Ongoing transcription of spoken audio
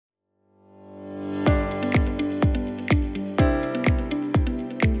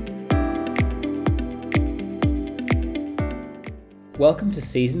Welcome to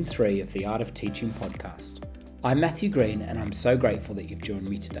Season 3 of the Art of Teaching podcast. I'm Matthew Green and I'm so grateful that you've joined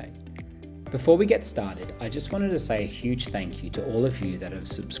me today. Before we get started, I just wanted to say a huge thank you to all of you that have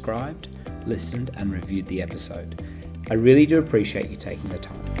subscribed, listened and reviewed the episode. I really do appreciate you taking the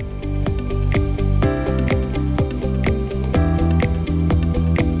time.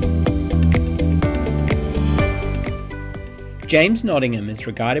 James Nottingham is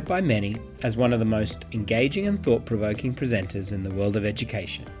regarded by many as one of the most engaging and thought-provoking presenters in the world of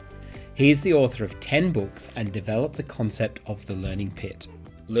education. He is the author of 10 books and developed the concept of the learning pit.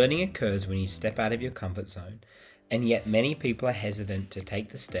 Learning occurs when you step out of your comfort zone, and yet many people are hesitant to take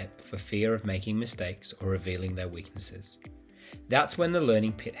the step for fear of making mistakes or revealing their weaknesses. That's when the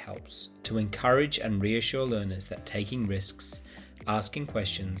learning pit helps, to encourage and reassure learners that taking risks, asking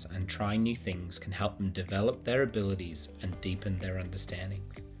questions and trying new things can help them develop their abilities and deepen their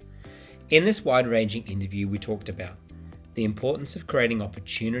understandings. In this wide-ranging interview, we talked about the importance of creating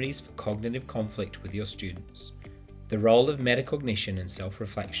opportunities for cognitive conflict with your students, the role of metacognition and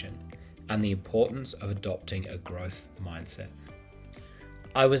self-reflection, and the importance of adopting a growth mindset.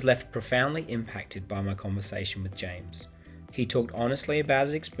 I was left profoundly impacted by my conversation with James. He talked honestly about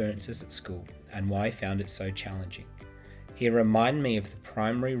his experiences at school and why he found it so challenging. He reminded me of the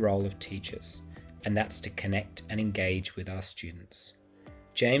primary role of teachers, and that's to connect and engage with our students.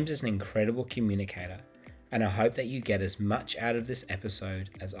 James is an incredible communicator, and I hope that you get as much out of this episode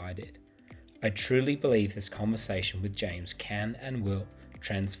as I did. I truly believe this conversation with James can and will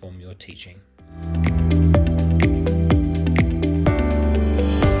transform your teaching.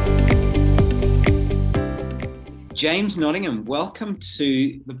 James Nottingham, welcome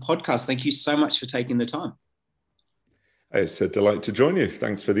to the podcast. Thank you so much for taking the time. It's a delight to join you.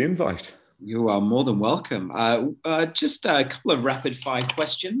 Thanks for the invite. You are more than welcome. Just a couple of rapid fire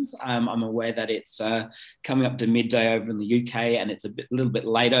questions. I'm aware that it's coming up to midday over in the UK and it's a little bit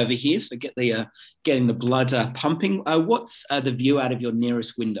late over here, so getting the blood pumping. What's the view out of your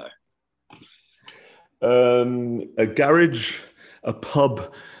nearest window? A garage, a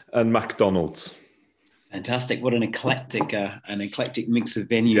pub and McDonald's. Fantastic. What an eclectic mix of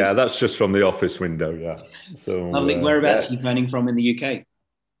venues. Yeah, that's just from the office window, yeah. So lovely. Whereabouts are you phoning from in the UK?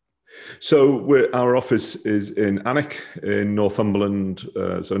 So our office is in Alnwick in Northumberland.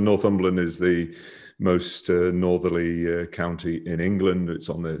 So Northumberland is the most northerly county in England. It's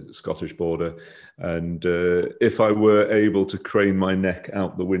on the Scottish border. And if I were able to crane my neck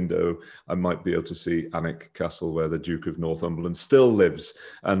out the window, I might be able to see Alnwick Castle, where the Duke of Northumberland still lives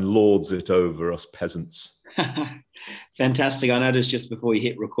and lords it over us peasants. Fantastic. I noticed just before you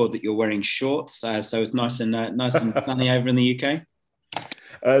hit record that you're wearing shorts. So it's nice and sunny over in the UK.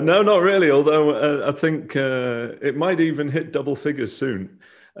 No, not really. Although I think it might even hit double figures soon.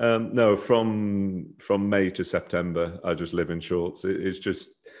 No, from May to September, I just live in shorts. It's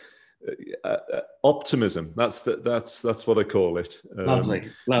just optimism. That's what I call it. Lovely.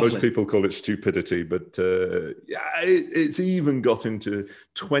 Most people call it stupidity, but it's even got into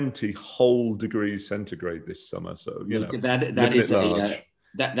 20 whole degrees centigrade this summer. So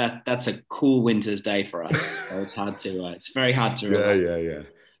that's a cool winter's day for us. So it's hard to. It's very hard to. Yeah.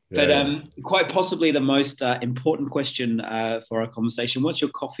 But quite possibly the most important question for our conversation. What's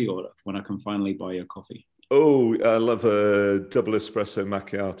your coffee order when I can finally buy your coffee? Oh, I love a double espresso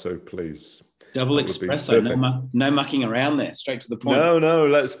macchiato, please. Double espresso, no mucking around there, straight to the point. No,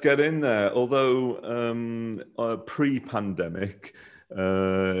 let's get in there. Although pre-pandemic,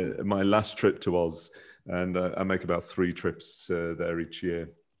 my last trip to Oz, and I make about 3 trips there each year,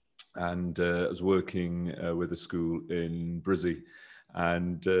 and I was working with a school in Brizzy.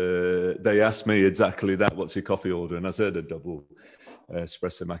 And they asked me exactly that, what's your coffee order? And I said a double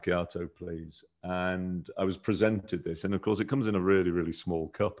espresso macchiato, please. And I was presented this. And of course, it comes in a really, really small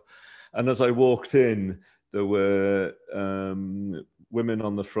cup. And as I walked in, there were women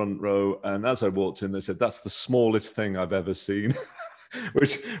on the front row. And as I walked in, they said, that's the smallest thing I've ever seen,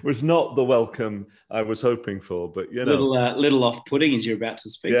 which was not the welcome I was hoping for. But, you know. Little off-putting as you're about to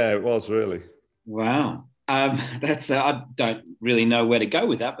speak. Yeah, it was really. Wow. That's I don't really know where to go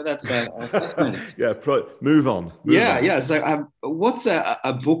with that, but that's fascinating. Yeah, move on. Yeah. So, what's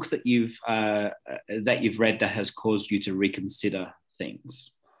a book that you've read that has caused you to reconsider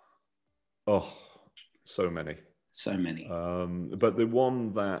things? Oh, so many. But the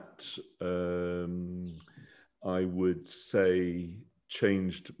one that I would say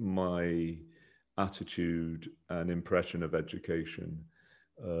changed my attitude and impression of education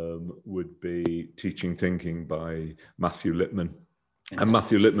would be Teaching Thinking by Matthew Lipman. And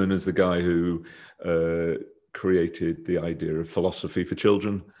Matthew Lipman is the guy who created the idea of philosophy for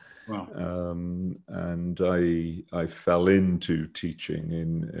children. Wow. And I fell into teaching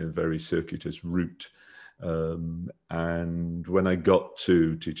in a very circuitous route. And when I got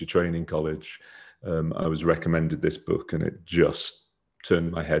to teacher training college, I was recommended this book, and it just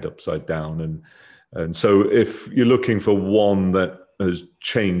turned my head upside down. And so if you're looking for one that has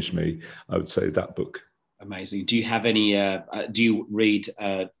changed me, I would say that book. Amazing. Do you have any, do you read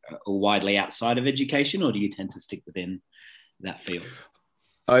widely outside of education, or do you tend to stick within that field?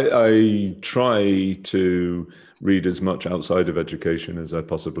 I try to read as much outside of education as I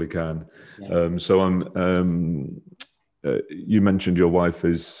possibly can. Yeah. So you mentioned your wife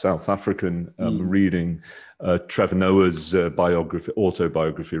is South African. I'm reading Trevor Noah's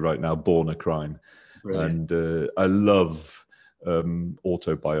autobiography right now, Born a Crime. Brilliant. And I love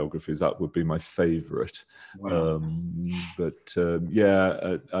autobiographies. That would be my favorite. Wow.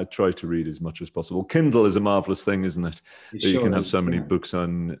 I try to read as much as possible. Kindle is a marvelous thing, isn't it? It That you sure can have is, so many yeah. books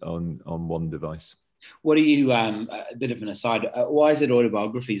on one device. What do you, a bit of an aside, why is it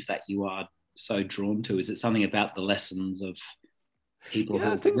autobiographies that you are so drawn to? Is it something about the lessons of people who Yeah,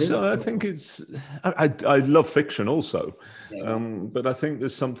 I have think so. I lived? think I love fiction also, Yeah, right. but I think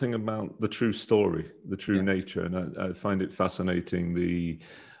there's something about the true story, the true Yeah. nature, and I find it fascinating, the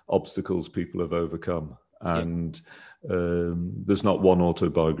obstacles people have overcome. Yeah. And there's not one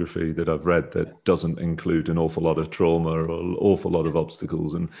autobiography that I've read that doesn't include an awful lot of trauma or an awful lot of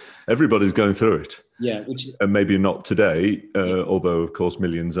obstacles, and everybody's going through it. Yeah, which is, And maybe not today, yeah. although of course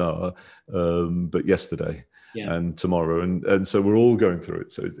millions are, but yesterday Yeah. and tomorrow, and so we're all going through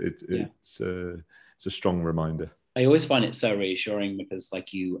it. So Yeah. it's a strong reminder. I always find it so reassuring because,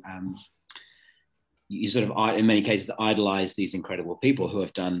 like, you sort of, in many cases, idolize these incredible people who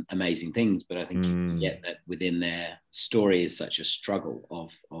have done amazing things, but I think you forget that within their story is such a struggle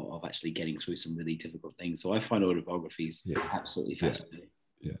of actually getting through some really difficult things. So I find autobiographies absolutely fascinating.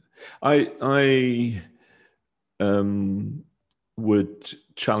 Yeah. I would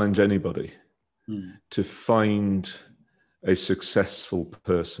challenge anybody to find a successful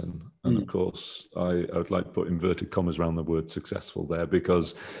person. And of course, I would like to put inverted commas around the word successful there,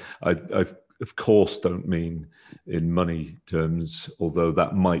 because I of course don't mean in money terms, although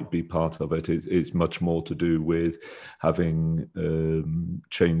that might be part of it. It's much more to do with having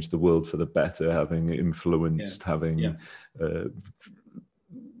changed the world for the better, having influenced, having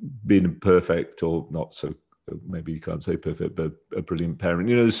been perfect or not so, maybe you can't say perfect, but a brilliant parent.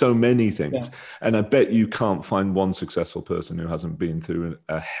 You know, there's so many things. Yeah. And I bet you can't find one successful person who hasn't been through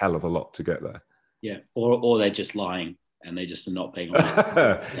a hell of a lot to get there. Yeah. Or they're just lying and they just are not being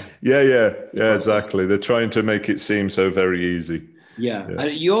honest. Yeah, exactly. They're trying to make it seem so very easy. Yeah.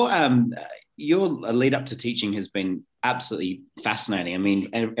 Your lead up to teaching has been absolutely fascinating. I mean,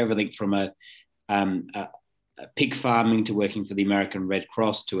 everything from a pig farming to working for the American Red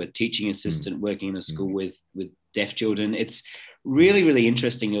Cross to a teaching assistant working in a school with deaf children. It's really, really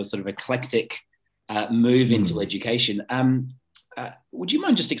interesting, your sort of eclectic move into education. Would you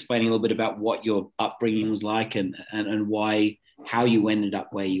mind just explaining a little bit about what your upbringing was like and why, how you ended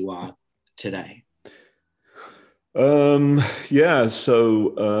up where you are today?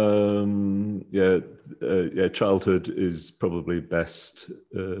 Childhood is probably best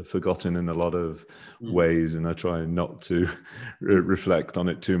forgotten in a lot of ways, and I try not to reflect on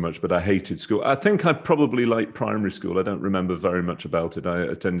it too much, but I hated school. I think I probably liked primary school. I don't remember very much about it. I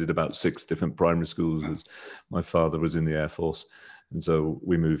attended about 6 different primary schools as my father was in the Air Force. And so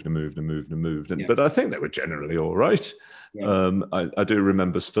we moved. But I think they were generally all right. Yeah. I do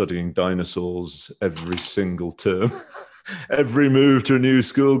remember studying dinosaurs every single term. Every move to a new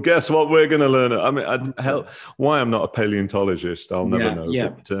school, guess what we're going to learn? I mean, why I'm not a paleontologist, I'll never know.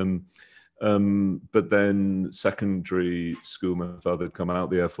 Yeah. But then secondary school, my father had come out of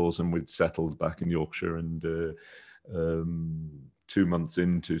the Air Force and we'd settled back in Yorkshire, and 2 months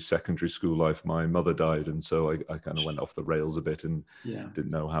into secondary school life, my mother died. And so I kind of went off the rails a bit and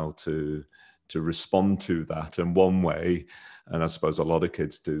didn't know how to respond to that. And one way, and I suppose a lot of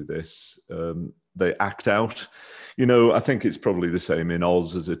kids do this, they act out. You know, I think it's probably the same in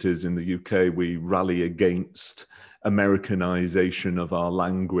Oz as it is in the UK. We rally against Americanization of our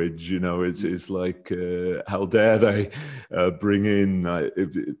language. You know, it's like, how dare they bring in,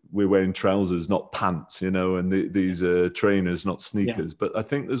 we're wearing trousers, not pants, you know, and these are trainers, not sneakers. But I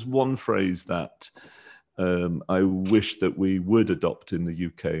think there's one phrase that I wish that we would adopt in the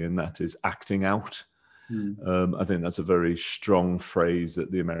UK, and that is acting out. I think that's a very strong phrase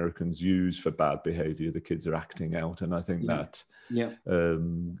that the Americans use for bad behavior. The kids are acting out. And I think that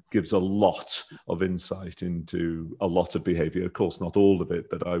gives a lot of insight into a lot of behavior. Of course, not all of it,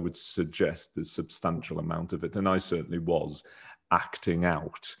 but I would suggest there's a substantial amount of it. And I certainly was acting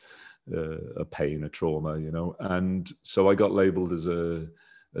out a pain, a trauma, you know. And so I got labeled as a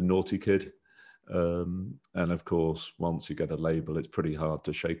naughty kid. And of course, once you get a label, it's pretty hard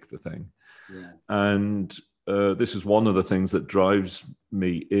to shake the thing. Yeah. And this is one of the things that drives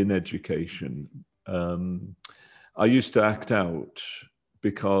me in education. I used to act out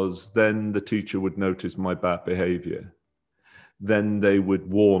because then the teacher would notice my bad behavior. Then they would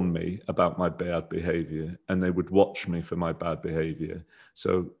warn me about my bad behavior, and they would watch me for my bad behavior.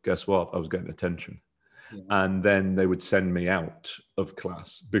 So guess what? I was getting attention. Yeah. And then they would send me out of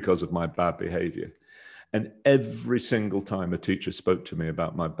class because of my bad behavior. And every single time a teacher spoke to me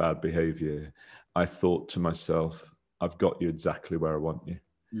about my bad behavior, I thought to myself, I've got you exactly where I want you,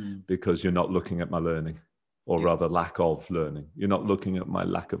 because you're not looking at my learning, or rather lack of learning. You're not looking at my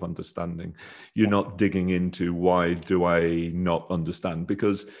lack of understanding. You're not digging into why do I not understand?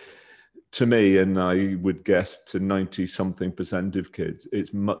 Because to me, and I would guess to 90-something% of kids,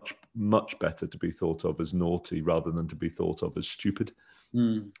 it's much, much better to be thought of as naughty rather than to be thought of as stupid.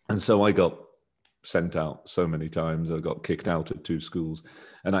 And so I got sent out so many times. I got kicked out at 2 schools,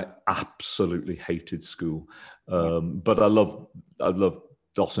 and I absolutely hated school. But I loved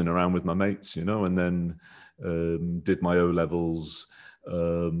dossing around with my mates, you know, and then did my O-levels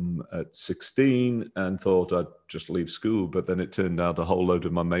at 16 and thought I'd just leave school. But then it turned out a whole load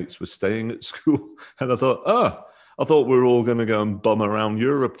of my mates were staying at school. And I thought, I thought we were all going to go and bum around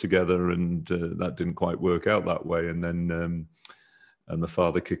Europe together. And that didn't quite work out that way. And then and the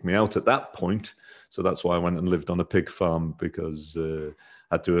father kicked me out at that point. So that's why I went and lived on a pig farm, because I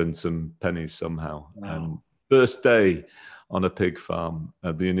had to earn some pennies somehow. Wow. And first day on a pig farm,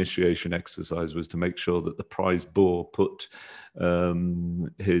 the initiation exercise was to make sure that the prize boar put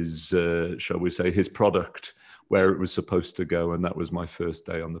his, shall we say, his product where it was supposed to go. And that was my first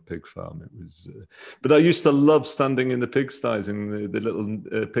day on the pig farm. It was, but I used to love standing in the pigsties, and the little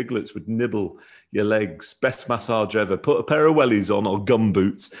piglets would nibble your legs. Best massage ever. Put a pair of wellies on, or gum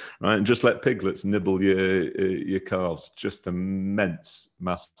boots, right, and just let piglets nibble your calves. Just immense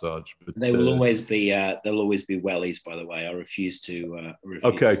massage. But, they will always be there'll always be wellies, by the way. I refuse to.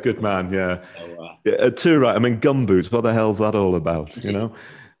 Okay, good man. Yeah, too right. I mean, gum boots. What the hell's that all about? You know.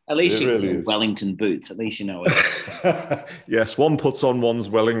 At least you really Wellington boots. At least you know it. Yes, one puts on one's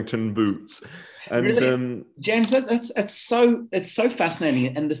Wellington boots. And really, James, it's so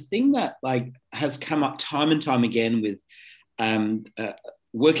fascinating. And the thing that like has come up time and time again with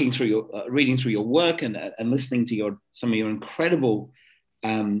working through your reading through your work and listening to some of your incredible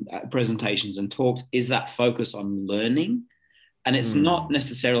presentations and talks is that focus on learning. And it's not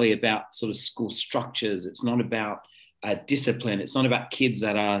necessarily about sort of school structures. It's not about discipline. It's not about kids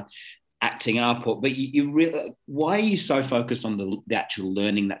that are acting up, but you really, why are you so focused on the actual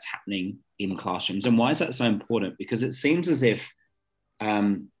learning that's happening in classrooms, and why is that so important? Because it seems as if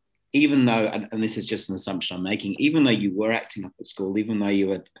even though, and this is just an assumption I'm making, even though you were acting up at school, even though you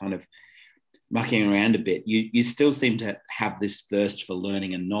were kind of mucking around a bit, you still seem to have this thirst for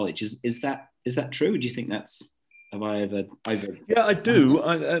learning and knowledge. Is that true? Do you think that's, have I ever? Yeah, I do.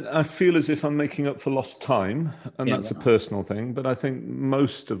 I feel as if I'm making up for lost time, and that's a personal thing. But I think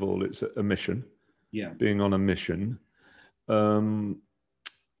most of all, it's a mission. Yeah, being on a mission. Having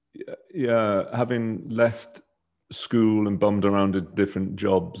left school and bummed around at different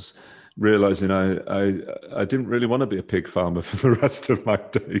jobs, realizing I didn't really want to be a pig farmer for the rest of my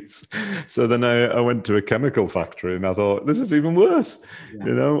days. So then I went to a chemical factory, and I thought, this is even worse,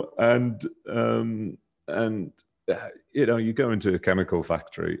 you know, and you know, you go into a chemical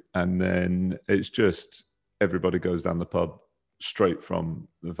factory, and then it's just everybody goes down the pub straight from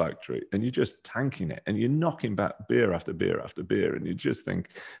the factory, and you're just tanking it, and you're knocking back beer after beer after beer, and you just think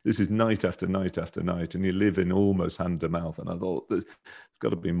this is night after night after night, and you live in almost hand to mouth. And I thought, there's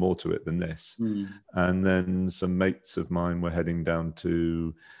got to be more to it than this. And then some mates of mine were heading down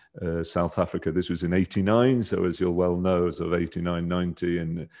to South Africa. This was in 89, so as you'll well know, sort of 89, 90,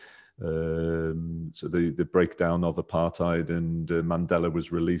 and so the breakdown of apartheid, and Mandela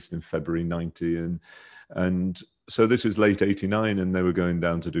was released in February 90, and so this was late 89, and they were going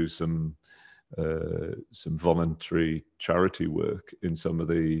down to do some voluntary charity work in some of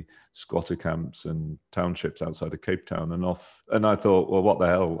the squatter camps and townships outside of Cape Town, and I thought, well, what the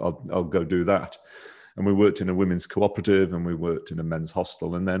hell, I'll go do that. And we worked in a women's cooperative, and we worked in a men's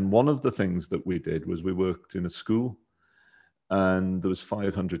hostel, and then one of the things that we did was we worked in a school. And there was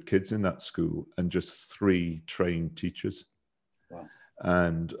 500 kids in that school, and just 3 trained teachers. Wow.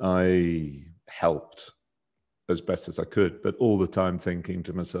 And I helped as best as I could, but all the time thinking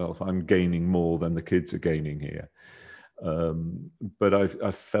to myself, I'm gaining more than the kids are gaining here. But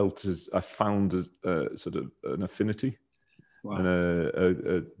I found sort of an affinity Wow. And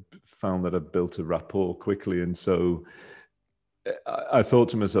I found that I built a rapport quickly. And so I thought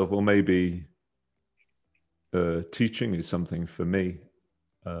to myself, well, maybe teaching is something for me.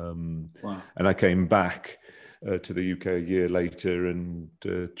 Wow. And I came back to the UK a year later and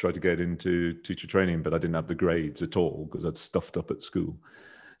tried to get into teacher training, but I didn't have the grades at all because I'd stuffed up at school.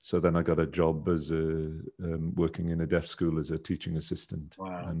 So then I got a job as working in a deaf school as a teaching assistant.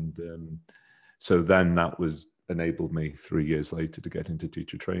 Wow. And so then that was enabled me 3 years later to get into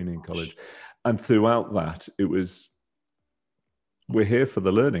teacher training college. And throughout that, it was, we're here for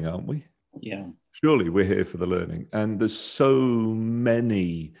the learning, aren't we? Yeah. Surely we're here for the learning. And there's so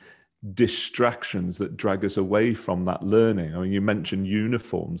many distractions that drag us away from that learning. I mean, you mentioned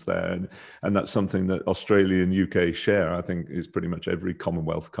uniforms there, and that's something that Australia and UK share. I think is pretty much every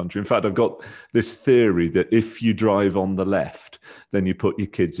Commonwealth country. In fact, I've got this theory that if you drive on the left, then you put your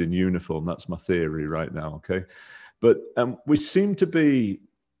kids in uniform. That's my theory right now, okay? But we seem to be,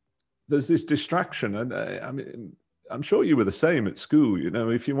 there's this distraction. And I mean, I'm sure you were the same at school. You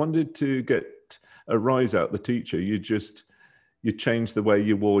know, if you wanted to get a rise out the teacher, you change the way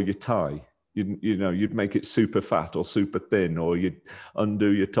you wore your tie. You'd make it super fat or super thin, or you'd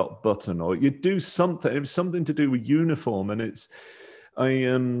undo your top button, or you'd do something. It was something to do with uniform, and it's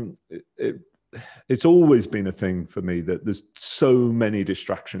always been a thing for me that there's so many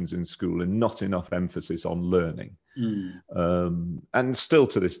distractions in school and not enough emphasis on learning. And still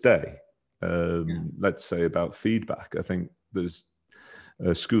to this day, let's say about feedback, I think there's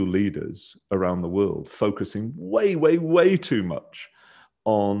school leaders around the world focusing way, way, way too much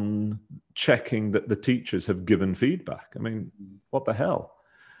on checking that the teachers have given feedback. I mean, what the hell?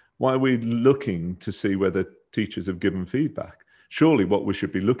 Why are we looking to see whether teachers have given feedback? Surely what we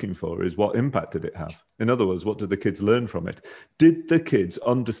should be looking for is what impact did it have? In other words, what did the kids learn from it? Did the kids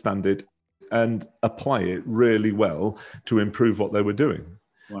understand it and apply it really well to improve what they were doing?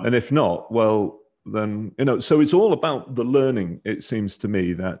 Wow. And if not, well, then, so it's all about the learning, it seems to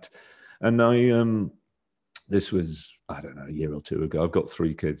me that, and this was, I don't know, a year or two ago. I've got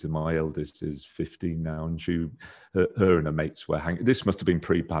 3 kids and my eldest is 15 now, and her and her mates were hanging. This must have been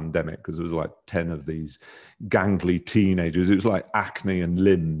pre-pandemic because there was like 10 of these gangly teenagers. It was like acne and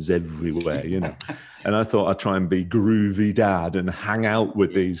limbs everywhere, and I thought I'd try and be groovy dad and hang out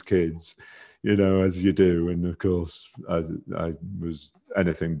with these kids, as you do. And of course, I was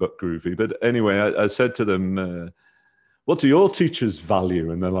anything but groovy. But anyway, I said to them, what do your teachers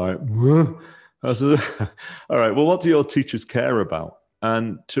value? And they're like, what? I said, all right, well, what do your teachers care about?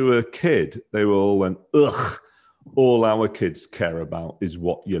 And to a kid, they all went, ugh, all our kids care about is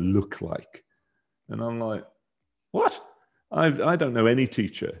what you look like. And I'm like, what? I don't know any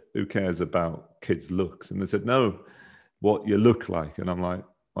teacher who cares about kids' looks. And they said, no, what you look like. And I'm like,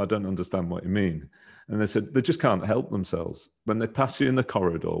 I don't understand what you mean. And they said, they just can't help themselves. When they pass you in the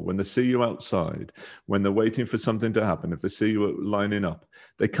corridor, when they see you outside, when they're waiting for something to happen, if they see you lining up,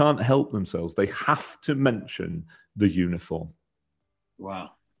 they can't help themselves. They have to mention the uniform.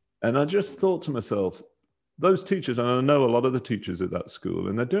 Wow. And I just thought to myself, those teachers, and I know a lot of the teachers at that school,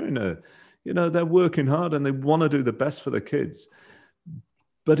 and they're doing they're working hard and they want to do the best for the kids.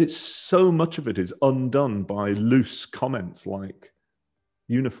 But it's so much of it is undone by loose comments like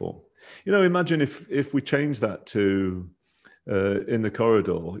uniform. Imagine if we change that to in the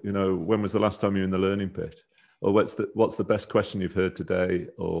corridor, when was the last time you were in the learning pit? Or what's the best question you've heard today?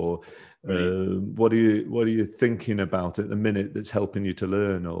 Or what are you thinking about at the minute that's helping you to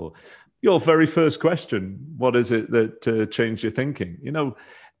learn? Or your very first question, what is it that changed your thinking?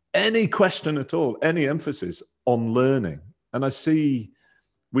 Any question at all, any emphasis on learning. And I see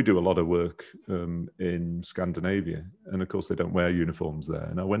we do a lot of work in Scandinavia, and of course they don't wear uniforms there.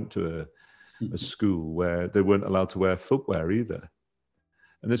 And I went to a school where they weren't allowed to wear footwear either.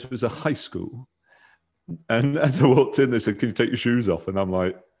 And this was a high school. And as I walked in, they said, can you take your shoes off? And I'm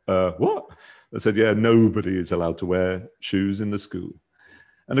like, what? They said, yeah, nobody is allowed to wear shoes in the school.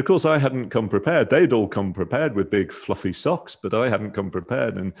 And of course, I hadn't come prepared. They'd all come prepared with big fluffy socks, but I hadn't come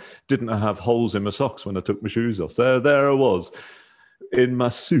prepared and didn't have holes in my socks when I took my shoes off. There I was in my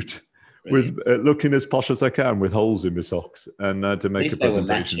suit, with looking as posh as I can with holes in my socks, and to make a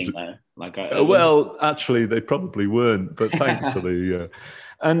presentation. Well, actually, they probably weren't, but thanks for the.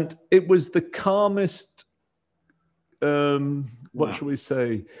 And it was the calmest. What shall we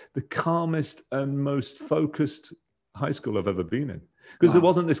say? The calmest and most focused high school I've ever been in, because there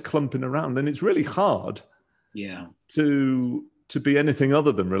wasn't this clumping around, and it's really hard. To be anything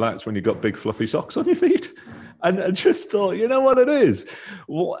other than relaxed when you've got big fluffy socks on your feet. And I just thought, you know what it is?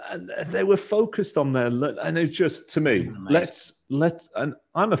 Well, and they were focused on their, and it's just, to me, and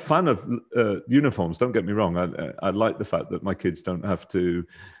I'm a fan of uniforms. Don't get me wrong. I like the fact that my kids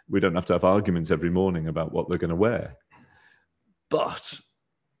we don't have to have arguments every morning about what they're going to wear. But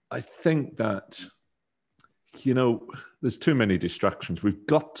I think that, there's too many distractions. We've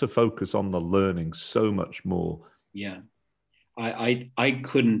got to focus on the learning so much more. Yeah. I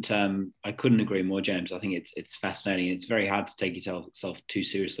couldn't agree more, James. I think it's fascinating. It's very hard to take yourself too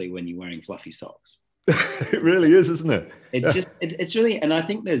seriously when you're wearing fluffy socks. It really is, isn't it? It's really, and I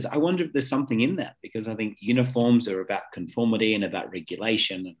think I wonder if there's something in that, because I think uniforms are about conformity and about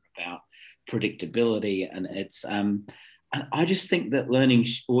regulation and about predictability, and and I just think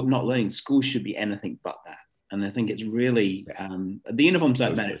that school should be anything but that. And I think it's really, the uniforms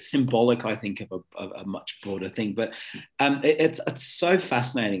don't matter. It's symbolic, I think, of a much broader thing. But it's so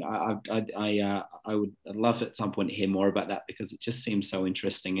fascinating. I would love at some point to hear more about that, because it just seems so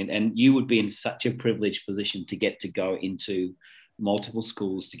interesting. And you would be in such a privileged position to get to go into multiple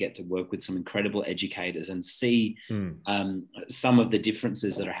schools, to get to work with some incredible educators and see some of the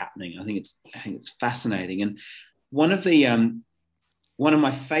differences that are happening. I think it's fascinating. And one of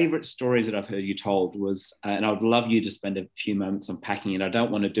my favorite stories that I've heard you told was, and I would love you to spend a few moments unpacking it. I don't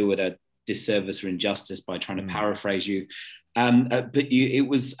want to do it a disservice or injustice by trying to paraphrase you. But it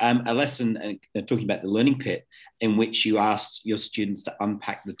was a lesson talking about the learning pit, in which you asked your students to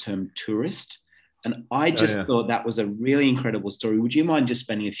unpack the term tourist. And I just thought that was a really incredible story. Would you mind just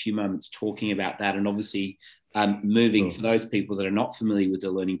spending a few moments talking about that? And obviously moving for those people that are not familiar with the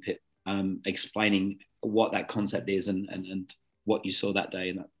learning pit, explaining what that concept is and what you saw that day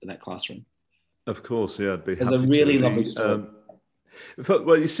in that classroom. Of course, yeah, I'd be happy to. It's a really lovely story.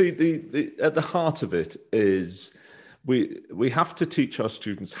 Well, you see, the at the heart of it is we have to teach our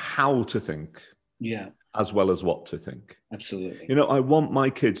students how to think, as well as what to think. Absolutely. I want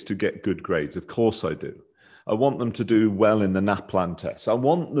my kids to get good grades. Of course I do. I want them to do well in the NAPLAN tests. I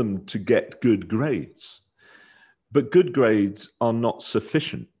want them to get good grades. But good grades are not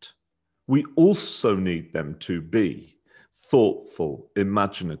sufficient. We also need them to be thoughtful,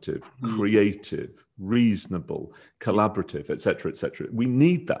 imaginative, creative, reasonable, collaborative, etc., etc. We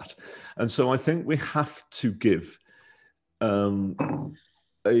need that. And so I think we have to give a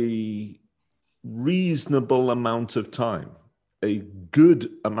reasonable amount of time, a good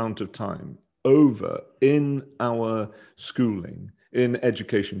amount of time over in our schooling, in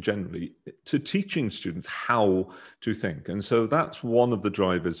education generally, to teaching students how to think. And so that's one of the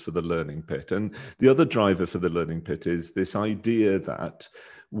drivers for the learning pit. And the other driver for the learning pit is this idea that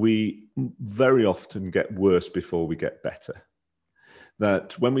we very often get worse before we get better.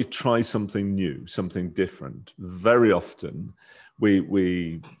 That when we try something new, something different, very often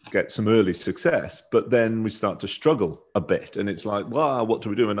we get some early success, but then we start to struggle a bit. And it's like, wow, what do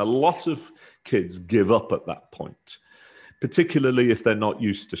we do? And a lot of kids give up at that point, particularly if they're not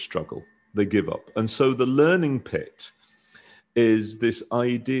used to struggle. They give up. And so the learning pit is this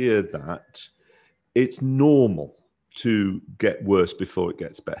idea that it's normal to get worse before it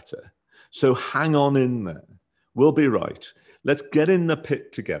gets better. So hang on in there. We'll be right. Let's get in the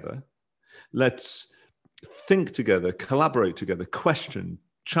pit together. Let's think together, collaborate together, question,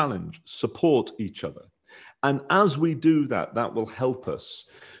 challenge, support each other. And as we do that, that will help us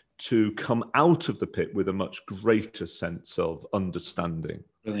to come out of the pit with a much greater sense of understanding.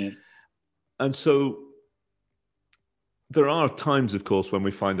 Brilliant. And so there are times, of course, when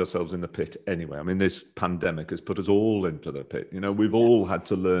we find ourselves in the pit anyway. I mean, this pandemic has put us all into the pit. We've all had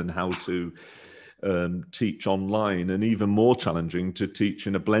to learn how to teach online, and even more challenging to teach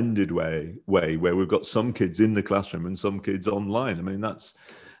in a blended way where we've got some kids in the classroom and some kids online. I mean, that's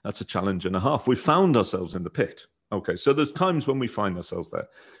a challenge and a half. We found ourselves in the pit. Okay, so there's times when we find ourselves there.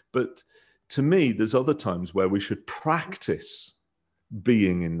 But to me, there's other times where we should practice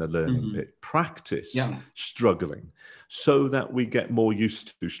being in the learning pit, practice struggling, so that we get more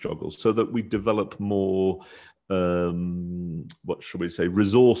used to struggles, so that we develop more, what should we say,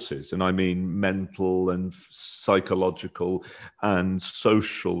 resources. And I mean mental and psychological and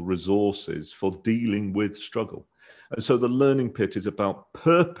social resources for dealing with struggle. And so the learning pit is about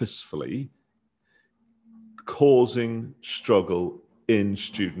purposefully causing struggle in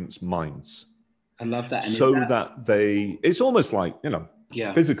students' minds. I love that. And so that it's almost like,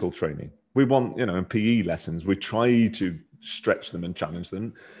 physical training. We want, in PE lessons, we try to stretch them and challenge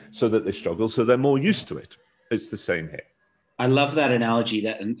them so that they struggle, so they're more used to it. It's the same here. I love that analogy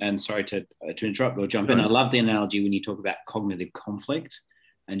and sorry to interrupt or jump in. I love the analogy when you talk about cognitive conflict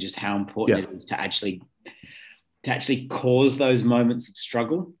and just how important it is to actually cause those moments of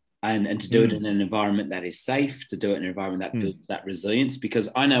struggle. and to do it in an environment that is safe, to do it in an environment that builds that resilience. Because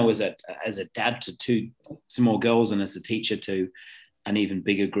I know as a dad to two small girls and as a teacher to an even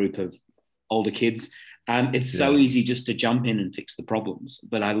bigger group of older kids, it's so easy just to jump in and fix the problems.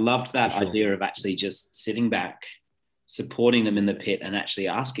 But I loved that idea of actually just sitting back, supporting them in the pit, and actually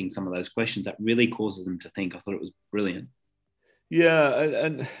asking some of those questions that really causes them to think. I thought it was brilliant. Yeah,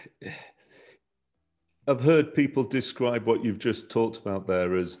 and I've heard people describe what you've just talked about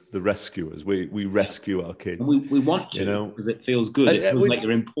there as the rescuers. We rescue our kids. We want to, because it feels good. It feels like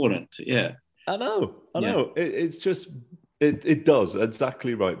you're important. Yeah. I know. It's just, it does,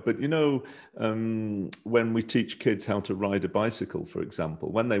 exactly right. But when we teach kids how to ride a bicycle, for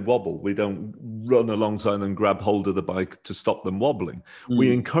example, when they wobble, we don't run alongside them, grab hold of the bike to stop them wobbling.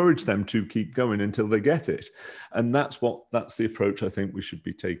 We encourage them to keep going until they get it. And that's the approach I think we should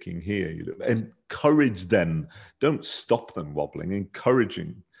be taking here. Encourage them, don't stop them wobbling,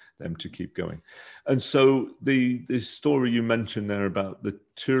 encouraging them to keep going. And so the story you mentioned there about the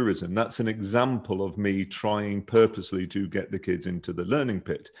tourism, that's an example of me trying purposely to get the kids into the learning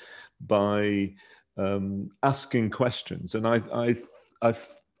pit by asking questions. And I've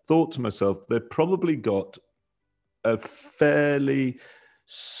thought to myself, they've probably got a fairly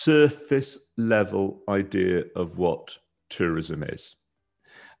surface level idea of what tourism is.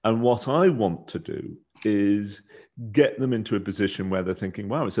 And what I want to do is get them into a position where they're thinking,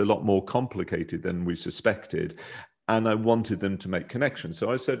 wow, it's a lot more complicated than we suspected. And I wanted them to make connections.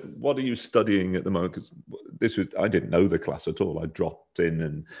 So I said, what are you studying at the moment? Because I didn't know the class at all. I dropped in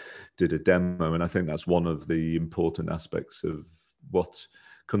and did a demo. And I think that's one of the important aspects of what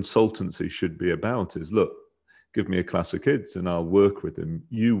consultancy should be about is, look, give me a class of kids and I'll work with them.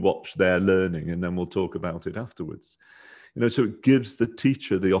 You watch their learning and then we'll talk about it afterwards. So it gives the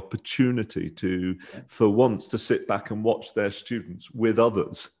teacher the opportunity to, for once, to sit back and watch their students with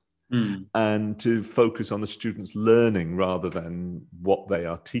others and to focus on the students' learning rather than what they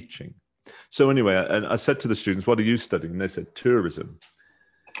are teaching. So anyway, and I said to the students, what are you studying? And they said, tourism.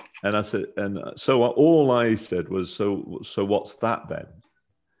 And I said, and so all I said was, so what's that then?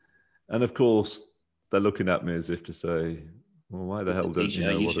 And of course, they're looking at me as if to say, well, why the hell don't you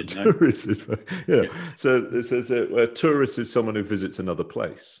know what a tourist is? Yeah. So it says a tourist is someone who visits another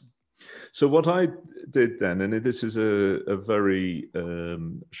place. So what I did then, and this is a very,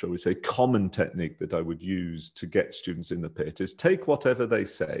 shall we say, common technique that I would use to get students in the pit, is take whatever they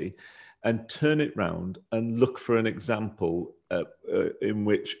say and turn it round and look for an example in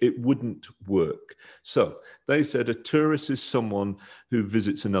which it wouldn't work. So they said a tourist is someone who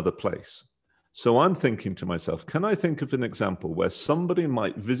visits another place. So I'm thinking to myself, can I think of an example where somebody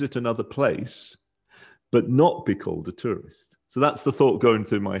might visit another place, but not be called a tourist? So that's the thought going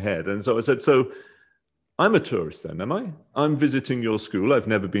through my head. And so I said, so I'm a tourist then, am I? I'm visiting your school. I've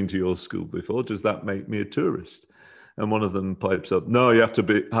never been to your school before. Does that make me a tourist? And one of them pipes up, no, you have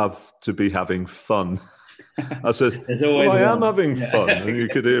to be having fun. I said, well, I am having fun. And you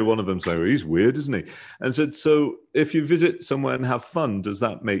could hear one of them say, well, he's weird, isn't he? And said, so if you visit somewhere and have fun, does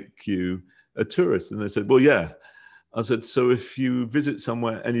that make you a tourist? And they said, well, yeah. I said, so if you visit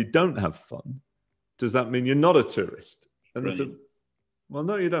somewhere and you don't have fun, does that mean you're not a tourist? And they said, well,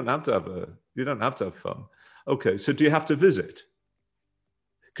 no, you don't have to have fun. Okay, so do you have to visit?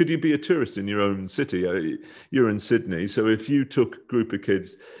 Could you be a tourist in your own city? You're in Sydney, so if you took a group of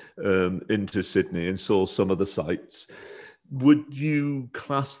kids into Sydney and saw some of the sights, would you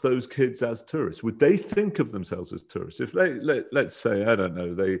class those kids as tourists? Would they think of themselves as tourists? If let's say, I don't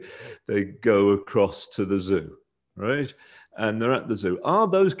know, they go across to the zoo, right? And they're at the zoo. Are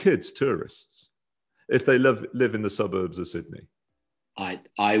those kids tourists if they live in the suburbs of Sydney?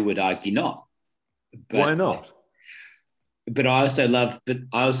 I would argue not. But why not? But I also love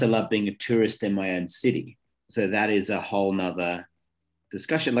being a tourist in my own city. So that is a whole nother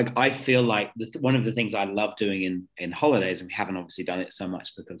discussion. Like, I feel like one of the things I love doing in holidays, and we haven't obviously done it so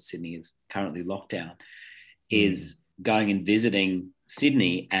much because Sydney is currently locked down, is going and visiting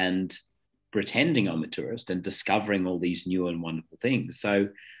Sydney and pretending I'm a tourist and discovering all these new and wonderful things. So,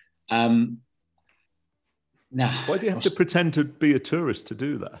 no. Why do you have to pretend to be a tourist to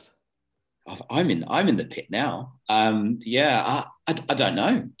do that? I'm in the pit now. I don't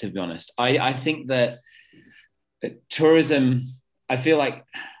know, to be honest. I think that tourism, I feel like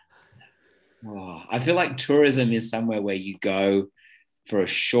tourism is somewhere where you go for a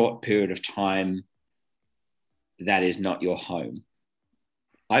short period of time that is not your home.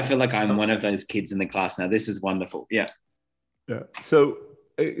 I feel like I'm one of those kids in the class now. This is wonderful. Yeah. Yeah. So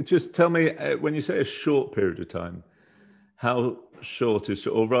just tell me, when you say a short period of time, how short is,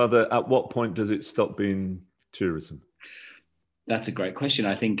 or rather, at what point does it stop being tourism? That's a great question.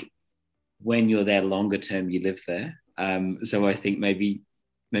 I think when you're there longer term, you live there. So I think maybe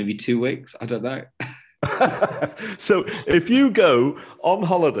 2 weeks. I don't know. So if you go on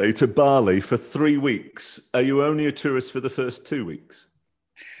holiday to Bali for 3 weeks, are you only a tourist for the first 2 weeks?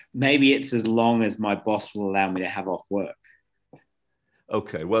 Maybe it's as long as my boss will allow me to have off work.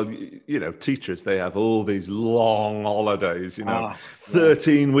 Okay, well, teachers, they have all these long holidays,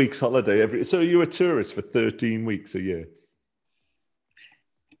 13 weeks holiday every. So you're a tourist for 13 weeks a year.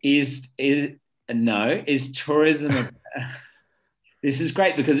 Is tourism this is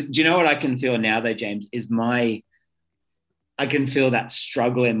great, because do you know what I can feel now though, James, I can feel that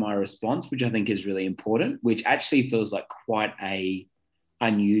struggle in my response, which I think is really important, which actually feels like quite a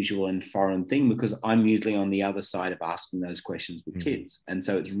unusual and foreign thing, because I'm usually on the other side of asking those questions with kids. And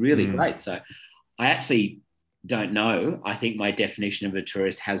so it's really great. So I actually don't know. I think my definition of a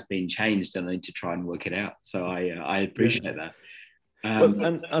tourist has been changed, and I need to try and work it out. So I appreciate that. Well,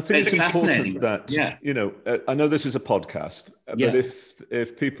 and I think it's important that, I know this is a podcast, but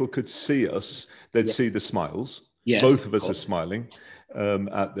if people could see us, they'd see the smiles. Yes, both of us are smiling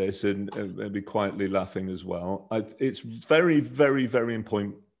at this and be quietly laughing as well. It's very, very, very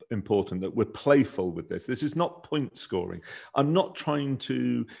important that we're playful with this. This is not point scoring. I'm not trying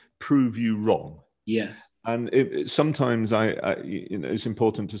to prove you wrong. Yes. And sometimes it's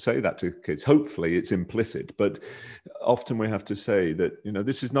important to say that to kids. Hopefully it's implicit, but often we have to say that,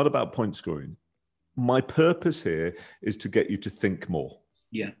 this is not about point scoring. My purpose here is to get you to think more.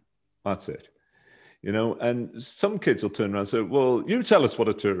 Yeah. That's it. And some kids will turn around and say, well, you tell us what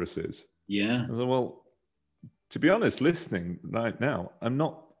a tourist is. Yeah. I say, well, to be honest, listening right now, I'm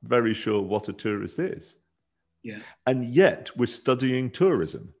not very sure what a tourist is. Yeah. And yet we're studying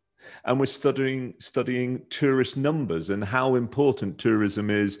tourism. And we're studying tourist numbers and how important tourism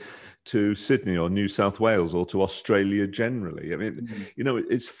is to Sydney or New South Wales or to Australia generally. I mean,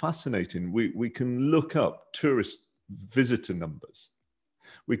 it's fascinating. We can look up tourist visitor numbers.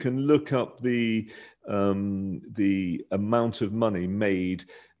 We can look up the amount of money made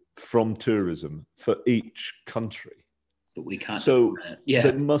from tourism for each country. But we can't. So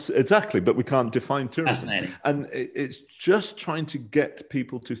but we can't define tourism. Fascinating. And it's just trying to get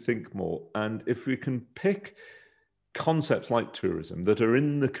people to think more. And if we can pick concepts like tourism that are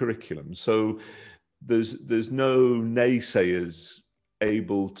in the curriculum, so there's no naysayers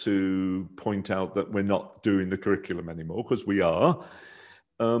able to point out that we're not doing the curriculum anymore, because we are.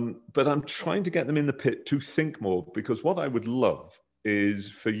 But I'm trying to get them in the pit to think more, because what I would love is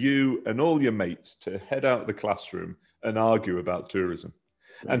for you and all your mates to head out of the classroom and argue about tourism,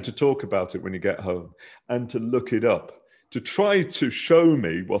 and to talk about it when you get home, and to look it up, to try to show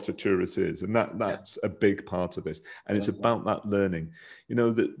me what a tourist is. And that's a big part of this. And it's about that learning.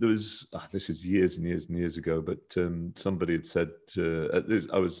 That there was, this is years and years and years ago, but somebody had said,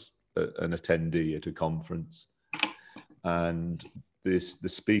 I was an attendee at a conference, and the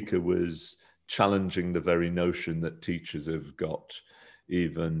speaker was challenging the very notion that teachers have got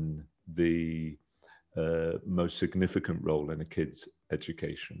even the most significant role in a kid's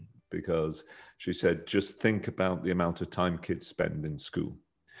education, because she said, just think about the amount of time kids spend in school.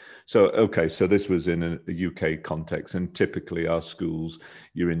 So this was in a UK context, and typically our schools,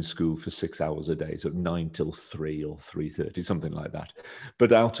 you're in school for 6 hours a day, so 9 till 3 or 3:30, something like that.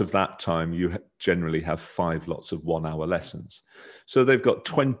 But out of that time, you generally have 5 lots of 1 hour lessons. So they've got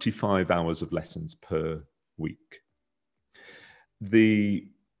 25 hours of lessons per week. The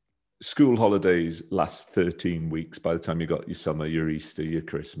school holidays last 13 weeks by the time you got your summer, your Easter, your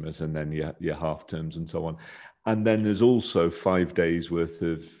Christmas, and then your half terms and so on. And then there's also 5 days worth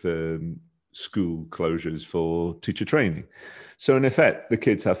of school closures for teacher training. So in effect, the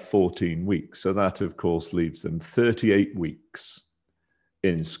kids have 14 weeks. So that, of course, leaves them 38 weeks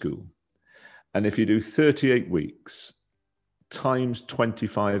in school. And if you do 38 weeks times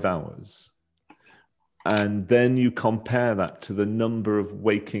 25 hours, and then you compare that to the number of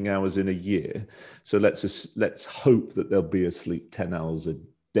waking hours in a year. So let's hope that they'll be asleep 10 hours a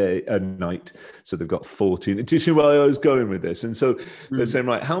night. So they've got 14. Do you see where I was going with this? And so they're saying,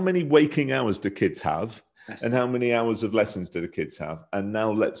 right, how many waking hours do kids have? And how many hours of lessons do the kids have? And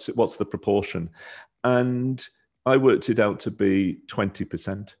now what's the proportion? And I worked it out to be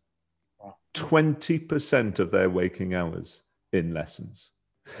 20%. 20% of their waking hours in lessons.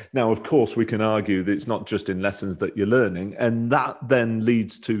 Now, of course, we can argue that it's not just in lessons that you're learning, and that then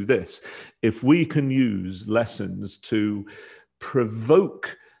leads to this. If we can use lessons to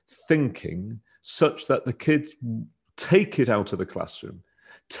provoke thinking such that the kids take it out of the classroom,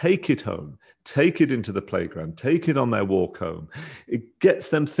 take it home, take it into the playground, take it on their walk home, it gets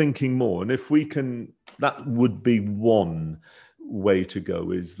them thinking more. And if we can, that would be one way to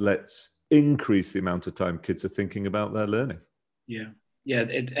go is let's increase the amount of time kids are thinking about their learning. Yeah. Yeah.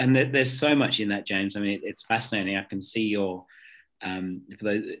 There's so much in that, James. I mean, it's fascinating. I can see your,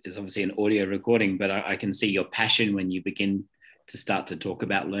 it's obviously an audio recording, but I can see your passion when you begin to start to talk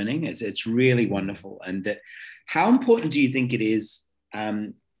about learning. It's really wonderful. And how important do you think it is?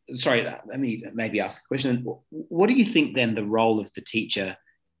 Sorry, let me maybe ask a question. What do you think then the role of the teacher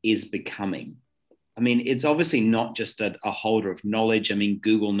is becoming? I mean, it's obviously not just a holder of knowledge. I mean,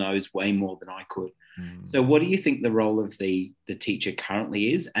 Google knows way more than I could. So what do you think the role of the teacher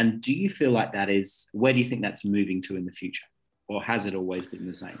currently is? And do you feel like where do you think that's moving to in the future? Or has it always been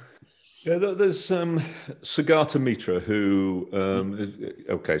the same? Yeah, there's Siddhartha Mitra, who,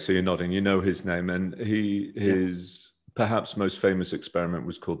 okay, so you're nodding, you know his name, and his perhaps most famous experiment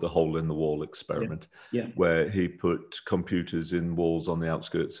was called the hole in the wall experiment, where he put computers in walls on the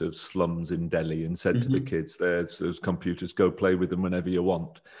outskirts of slums in Delhi and said to the kids, there's those computers, go play with them whenever you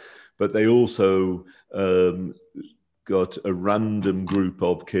want. But they also got a random group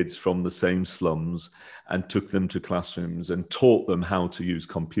of kids from the same slums and took them to classrooms and taught them how to use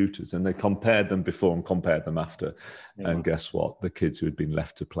computers. And they compared them before and compared them after. And guess what? The kids who had been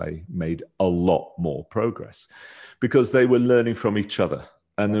left to play made a lot more progress because they were learning from each other.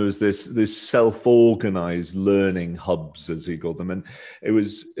 And there was this self-organized learning hubs, as he called them. And it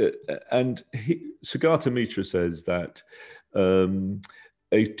was, Siddhartha Mitra says that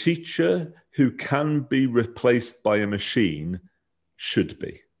a teacher who can be replaced by a machine should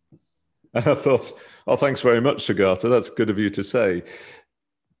be. And I thought, oh, thanks very much, Siddhartha. That's good of you to say.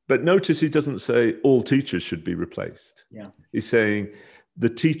 But notice he doesn't say all teachers should be replaced. Yeah. He's saying the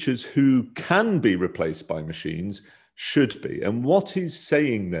teachers who can be replaced by machines should be. And what he's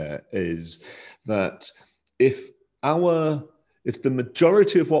saying there is that if the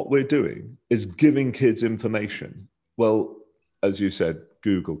majority of what we're doing is giving kids information, well, as you said,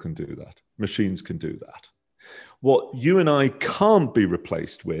 Google can do that. Machines can do that. What you and I can't be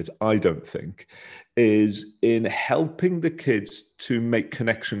replaced with, I don't think, is in helping the kids to make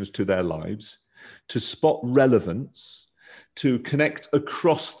connections to their lives, to spot relevance, to connect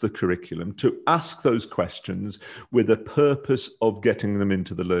across the curriculum, to ask those questions with a purpose of getting them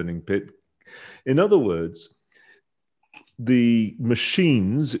into the learning bit. In other words, the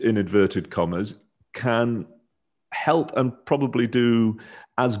machines, in inverted commas, can help and probably do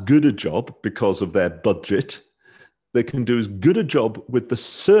as good a job because of their budget. They can do as good a job with the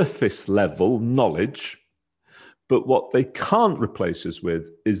surface level knowledge, but what they can't replace us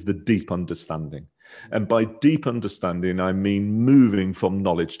with is the deep understanding. And by deep understanding, I mean moving from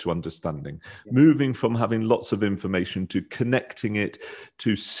knowledge to understanding, moving from having lots of information to connecting it,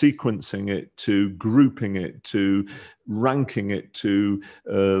 to sequencing it, to grouping it, to ranking it, to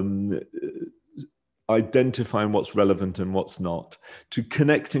identifying what's relevant and what's not, to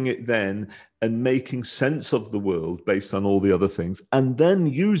connecting it then and making sense of the world based on all the other things, and then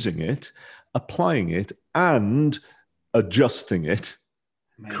using it, applying it, and adjusting it,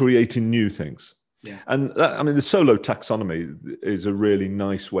 creating new things. Yeah. And that, I mean, the solo taxonomy is a really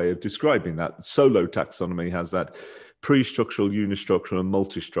nice way of describing that. Solo taxonomy has that pre-structural, unistructural, and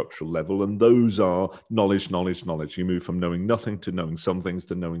multistructural level, and those are knowledge, knowledge, knowledge. You move from knowing nothing to knowing some things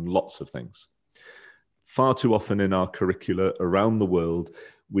to knowing lots of things. Far too often in our curricula around the world,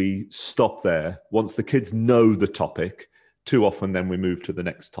 we stop there. Once the kids know the topic, too often then we move to the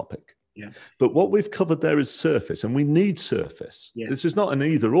next topic. Yeah. But what we've covered there is surface, and we need surface. Yes. This is not an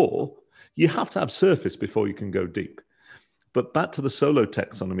either or. You have to have surface before you can go deep. But back to the solo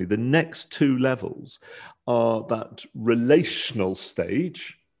taxonomy, the next two levels are that relational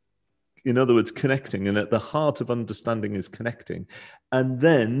stage, in other words, connecting, and at the heart of understanding is connecting, and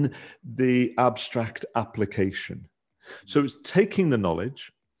then the abstract application. So it's taking the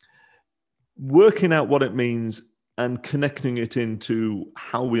knowledge, working out what it means, and connecting it into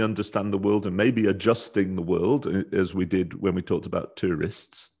how we understand the world, and maybe adjusting the world, as we did when we talked about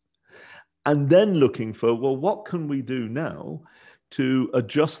tourists, and then looking for, well, what can we do now to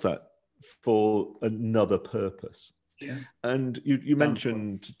adjust that for another purpose? Yeah. And you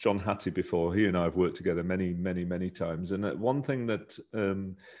mentioned John Hattie before. He and I have worked together many, many, many times. And one thing that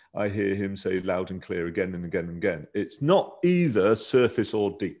I hear him say loud and clear again and again and again, it's not either surface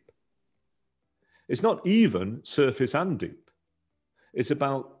or deep. It's not even surface and deep. It's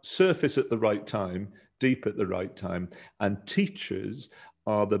about surface at the right time, deep at the right time. And teachers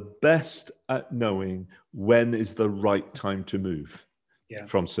are the best at knowing when is the right time to move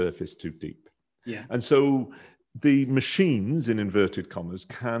from surface to deep. Yeah. And so the machines, in inverted commas,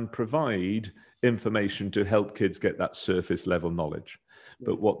 can provide information to help kids get that surface level knowledge.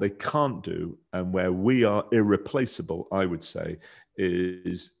 But what they can't do, and where we are irreplaceable, I would say,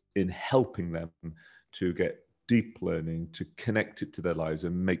 is in helping them to get deep learning, to connect it to their lives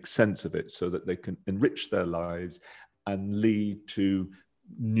and make sense of it so that they can enrich their lives and lead to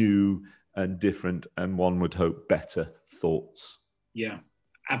new and different, and one would hope better thoughts. Yeah,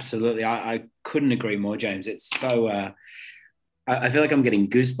 absolutely. I couldn't agree more, James. It's so, I feel like I'm getting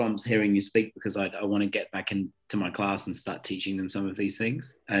goosebumps hearing you speak, because I want to get back into my class and start teaching them some of these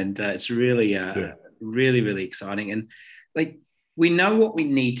things. And it's really, really, really exciting. And like, we know what we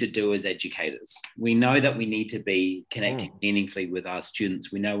need to do as educators. We know that we need to be connecting meaningfully with our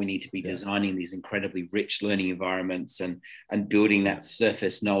students. We know we need to be designing these incredibly rich learning environments and building that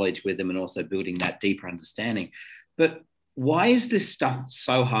surface knowledge with them, and also building that deeper understanding. But why is this stuff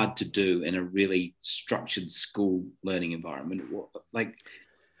so hard to do in a really structured school learning environment? Like,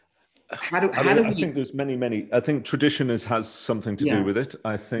 I think there's many. I think tradition has something to do with it.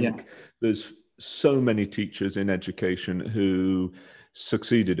 I think there's so many teachers in education who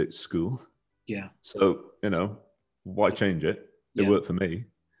succeeded at school. Yeah. So, why change it? It worked for me.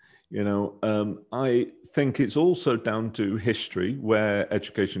 I think it's also down to history, where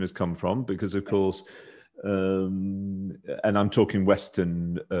education has come from, because of course, and I'm talking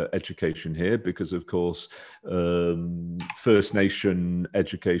Western education here, because of course, First Nation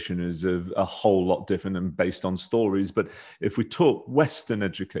education is a whole lot different and based on stories. But if we talk Western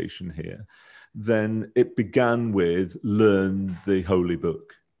education here, then it began with learn the holy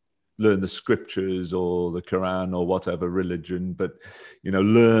book, learn the scriptures or the Quran or whatever religion, but,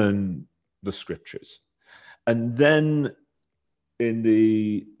 learn the scriptures. And then in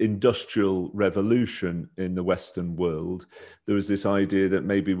the Industrial Revolution in the Western world, there was this idea that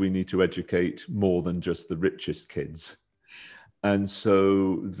maybe we need to educate more than just the richest kids. And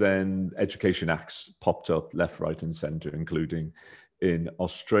so then Education Acts popped up left, right, and center, including in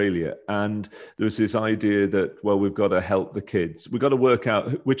Australia. And there was this idea that, well, we've got to help the kids. We've got to work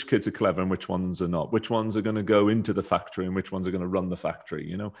out which kids are clever and which ones are not, which ones are going to go into the factory and which ones are going to run the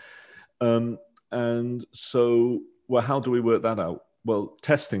factory, And so, well, how do we work that out? Well,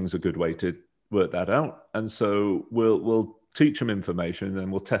 testing is a good way to work that out. And so we'll teach them information and then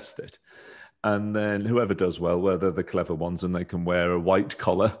we'll test it. And then whoever does well, well, they're the clever ones and they can wear a white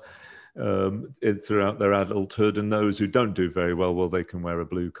collar throughout their adulthood, and those who don't do very well, well, they can wear a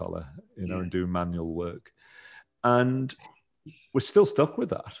blue collar, and do manual work. And we're still stuck with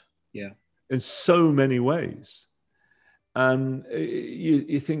that, in so many ways. And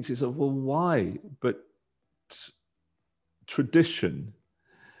you think to yourself, well, why? But tradition,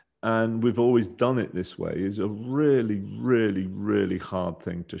 and we've always done it this way, is a really, really, really hard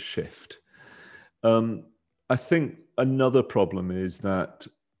thing to shift. I think another problem is that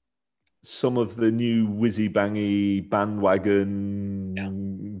some of the new whizzy-bangy bandwagon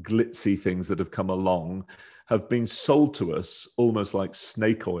glitzy things that have come along have been sold to us almost like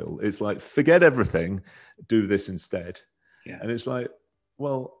snake oil. It's like, forget everything, do this instead. And it's like,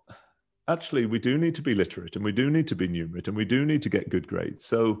 well, actually, we do need to be literate, and we do need to be numerate, and we do need to get good grades.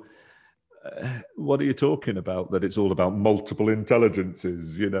 So what are you talking about? That it's all about multiple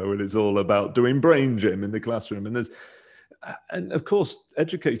intelligences, and it's all about doing brain gym in the classroom. And of course,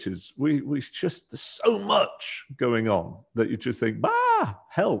 educators, we just, there's so much going on that you just think,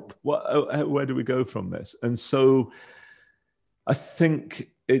 help. Where do we go from this? And so I think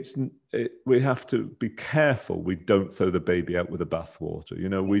we have to be careful we don't throw the baby out with the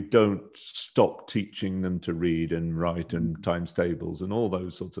bathwater. We don't stop teaching them to read and write and times tables and all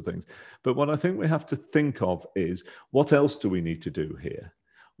those sorts of things. But what I think we have to think of is, what else do we need to do here?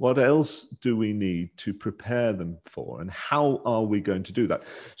 What else do we need to prepare them for? And how are we going to do that?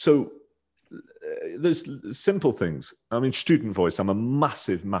 So there's simple things. I mean, student voice. I'm a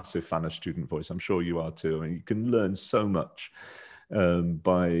massive, massive fan of student voice. I'm sure you are too. I mean, you can learn so much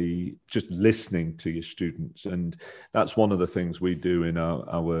by just listening to your students. And that's one of the things we do in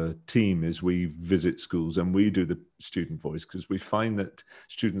our team, is we visit schools and we do the student voice, because we find that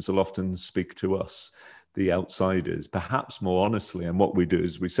students will often speak to us, the outsiders, perhaps more honestly. And what we do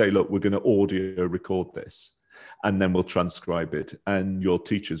is we say, look, we're going to audio record this, and then we'll transcribe it, and your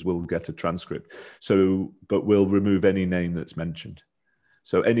teachers will get a transcript. But we'll remove any name that's mentioned.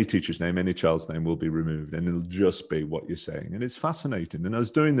 So any teacher's name, any child's name will be removed, and it'll just be what you're saying. And it's fascinating. And I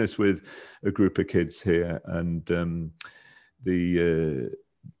was doing this with a group of kids here, and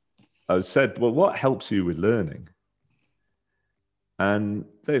I said, well, what helps you with learning? And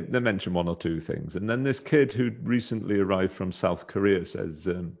they mentioned one or two things. And then this kid who recently arrived from South Korea says,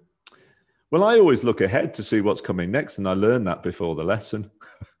 well, I always look ahead to see what's coming next, and I learn that before the lesson.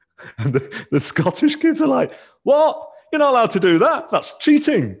 And the Scottish kids are like, what? You're not allowed to do that. That's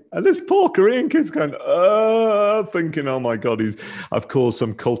cheating. And this poor Korean kid's going, thinking, oh my God, I've caused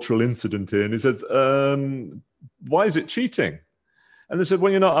some cultural incident here. And he says, why is it cheating? And they said,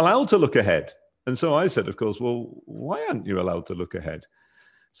 well, you're not allowed to look ahead. And so I said, of course, well, why aren't you allowed to look ahead?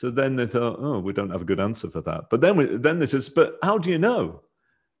 So then they thought, oh, we don't have a good answer for that. But then they says, but how do you know?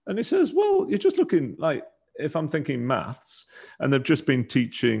 And he says, well, you're just looking like, if I'm thinking maths and they've just been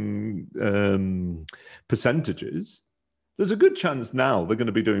teaching percentages, there's a good chance now they're going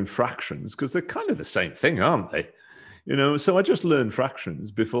to be doing fractions because they're kind of the same thing, aren't they? So I just learned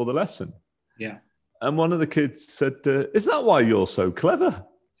fractions before the lesson. Yeah. And one of the kids said, is that why you're so clever?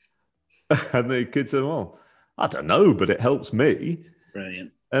 And the kid said, well, I don't know, but it helps me.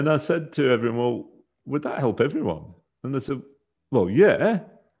 Brilliant. And I said to everyone, well, would that help everyone? And they said, well, yeah.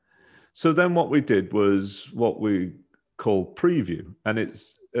 So then what we did was what we call preview. And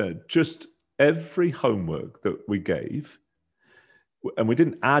it's just every homework that we gave. And we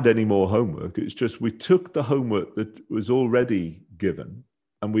didn't add any more homework. It's just we took the homework that was already given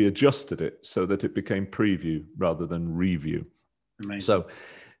and we adjusted it so that it became preview rather than review. Amazing. So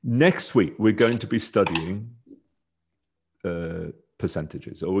next week, we're going to be studying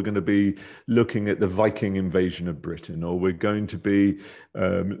percentages, or we're going to be looking at the Viking invasion of Britain, or we're going to be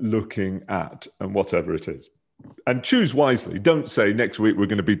looking at, and whatever it is. And choose wisely. Don't say next week we're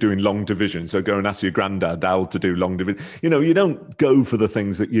going to be doing long division. So go and ask your granddad how to do long division. You don't go for the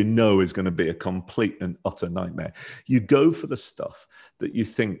things that you know is going to be a complete and utter nightmare. You go for the stuff that you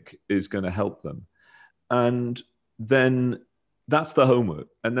think is going to help them. And then that's the homework.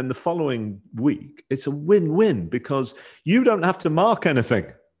 And then the following week, it's a win-win because you don't have to mark anything.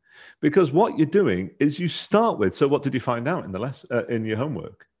 Because what you're doing is you start with, so what did you find out in the in your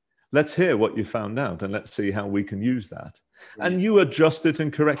homework? Let's hear what you found out and let's see how we can use that. Right. And you adjust it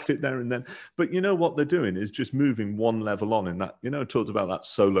and correct it there and then. But what they're doing is just moving one level on in that, I talked about that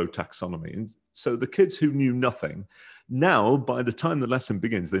solo taxonomy. And so the kids who knew nothing, now by the time the lesson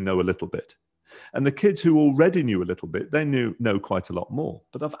begins, they know a little bit. And the kids who already knew a little bit, they know quite a lot more.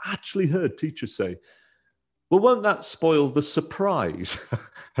 But I've actually heard teachers say, well, won't that spoil the surprise?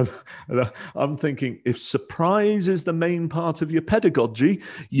 And I'm thinking, if surprise is the main part of your pedagogy,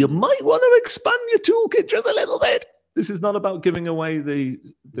 you might want to expand your toolkit just a little bit. This is not about giving away the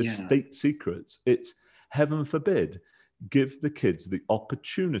state secrets. It's, heaven forbid, give the kids the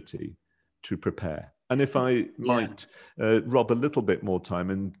opportunity to prepare. And if I might rob a little bit more time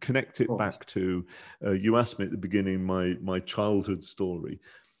and connect it back to, you asked me at the beginning, my childhood story.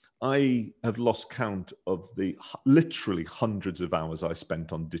 I have lost count of the literally hundreds of hours I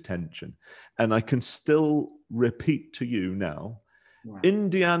spent on detention. And I can still repeat to you now,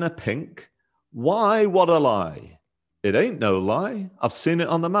 Indiana pink, why, what a lie. It ain't no lie. I've seen it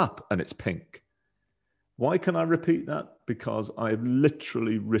on the map and it's pink. Why can I repeat that? Because I've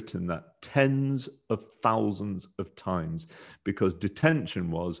literally written that tens of thousands of times because detention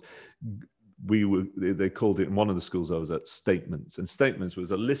was... they called it in one of the schools I was at statements, and statements was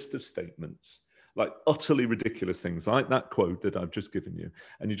a list of statements, like utterly ridiculous things like that quote that I've just given you,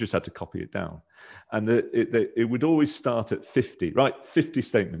 and you just had to copy it down. And it would always start at 50, right? 50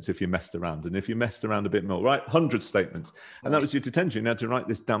 statements if you messed around, and if you messed around a bit more, right? 100 statements. And that was your detention. You had to write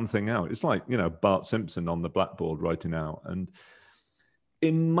this damn thing out. It's like, Bart Simpson on the blackboard writing out. And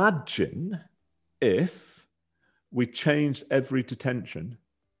imagine if we changed every detention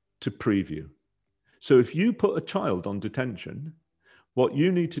to preview. So if you put a child on detention, what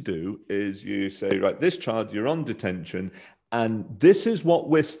you need to do is you say, right, this child, you're on detention, and this is what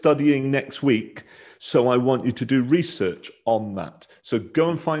we're studying next week. So I want you to do research on that. So go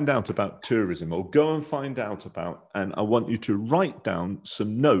and find out about tourism, or go and find out about, and I want you to write down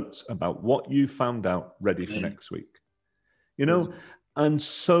some notes about what you found out ready for next week. And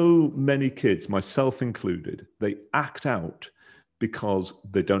so many kids, myself included, they act out because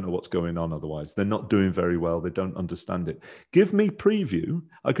they don't know what's going on otherwise. They're not doing very well. They don't understand it. Give me preview.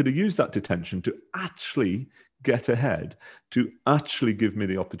 I could have used that detention to actually get ahead, to actually give me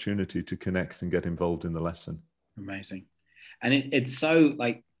the opportunity to connect and get involved in the lesson. Amazing. And it's so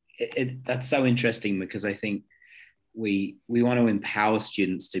that's so interesting because I think we want to empower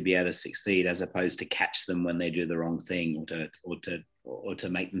students to be able to succeed as opposed to catch them when they do the wrong thing or to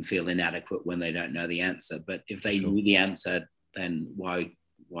make them feel inadequate when they don't know the answer. But if they knew the answer, then why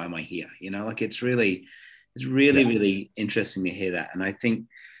am I here? It's really really interesting to hear that. And I think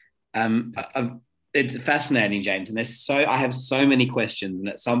it's fascinating, James. And I have so many questions. And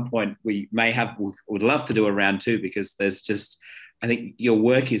at some point we would love to do a round two, because there's just, I think your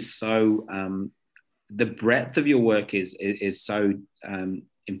work is so, the breadth of your work is so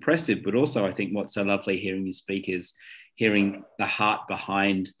impressive. But also I think what's so lovely hearing you speak is hearing the heart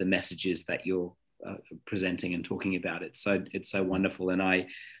behind the messages that you're presenting and talking about. It's so wonderful. And I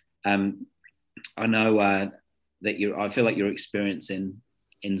know that I feel like your experience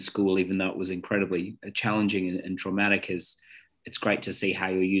in school, even though it was incredibly challenging and traumatic, it's great to see how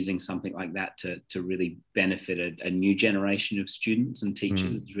you're using something like that to really benefit a new generation of students and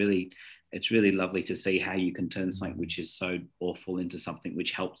teachers. It's really lovely to see how you can turn something which is so awful into something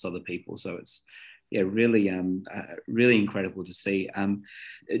which helps other people. So it's really incredible to see.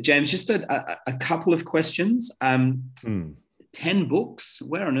 James, just a couple of questions. 10 books.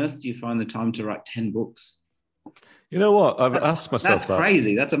 Where on earth do you find the time to write 10 books? You know what? I've asked myself that's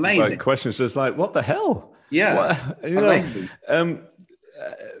crazy. That's amazing. Like questions just like, what the hell? Yeah.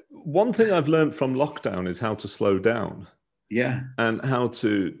 One thing I've learned from lockdown is how to slow down. Yeah. And how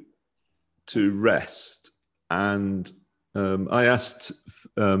to rest. And I asked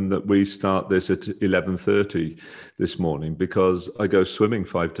that we start this at 11:30 this morning because I go swimming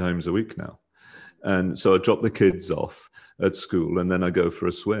 5 times a week now. And so I drop the kids off at school and then I go for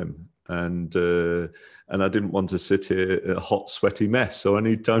a swim. And I didn't want to sit here a hot, sweaty mess. So I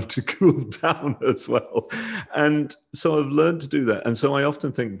need time to cool down as well. And so I've learned to do that. And so I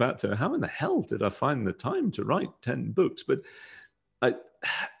often think back to how in the hell did I find the time to write 10 books? But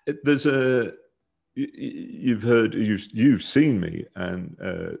you've seen me and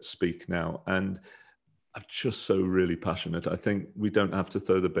speak now, and I'm just so really passionate. I think we don't have to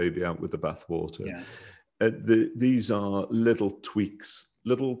throw the baby out with the bathwater. Yeah. These are little tweaks,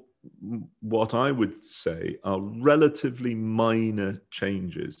 what I would say are relatively minor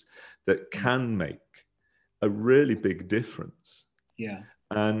changes that can make a really big difference. Yeah.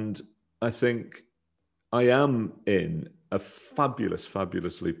 And I think I am in a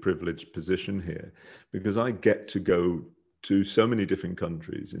fabulously privileged position here because I get to go to so many different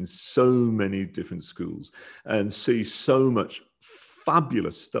countries in so many different schools and see so much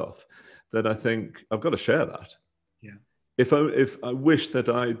fabulous stuff that I think I've got to share that. Yeah. If I wish that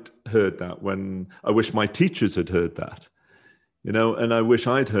I'd heard that when I wish my teachers had heard that, and I wish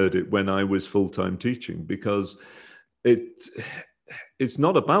I'd heard it when I was full-time teaching, because it's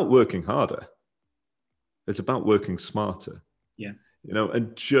not about working harder. It's about working smarter. Yeah.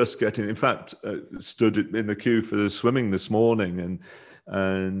 And just getting, in fact, stood in the queue for the swimming this morning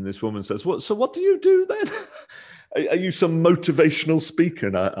and this woman says, what do you do then? Are you some motivational speaker?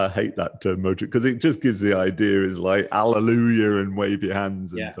 And I hate that term, because it just gives the idea is like hallelujah and wave your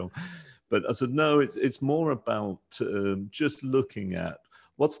hands and so on. But I said, no, it's more about just looking at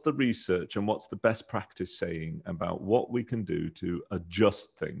what's the research and what's the best practice saying about what we can do to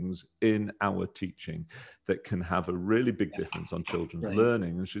adjust things in our teaching that can have a really big difference on children's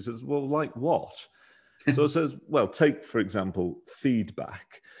learning. And she says, well, like what? So it says, well, take, for example,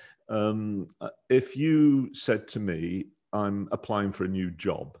 feedback. If you said to me, I'm applying for a new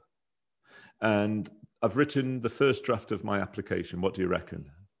job and I've written the first draft of my application, what do you reckon?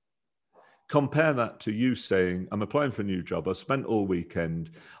 Compare that to you saying, I'm applying for a new job. I've spent all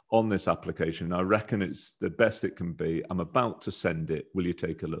weekend on this application. I reckon it's the best it can be. I'm about to send it. Will you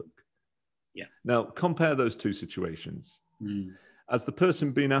take a look? Yeah. Now, compare those two situations. Mm. As the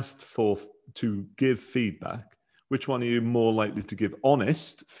person being asked to give feedback, which one are you more likely to give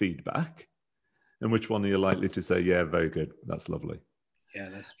honest feedback? And which one are you likely to say, yeah, very good. That's lovely. Yeah,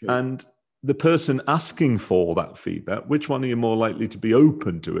 that's true. And the person asking for that feedback, which one are you more likely to be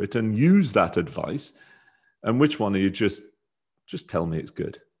open to it and use that advice? And which one are you just tell me it's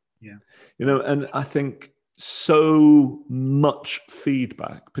good? Yeah. And I think so much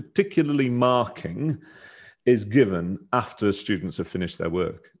feedback, particularly marking, is given after students have finished their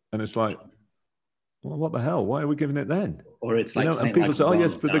work. And it's like, well, what the hell? Why are we giving it then? Or it's like, and people say, oh,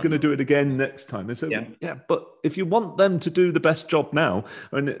 yes, but they're going to do it again next time. They say, yeah, but if you want them to do the best job now,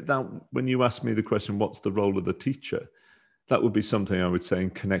 and that, when you ask me the question, what's the role of the teacher? That would be something I would say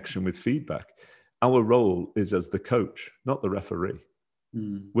in connection with feedback. Our role is as the coach, not the referee.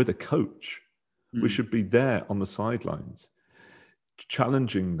 Mm. We're the coach. We should be there on the sidelines,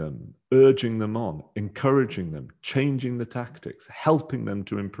 challenging them, urging them on, encouraging them, changing the tactics, helping them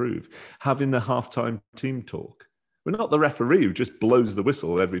to improve, having the halftime team talk. We're not the referee who just blows the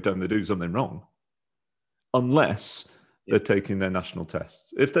whistle every time they do something wrong, unless they're taking their national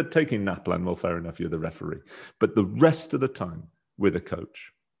tests. If they're taking NAPLAN, well, fair enough, you're the referee. But the rest of the time, we're the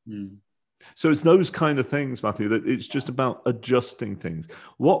coach. Mm. So it's those kind of things, Matthew, that it's just about adjusting things.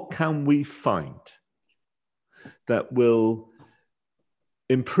 What can we find that will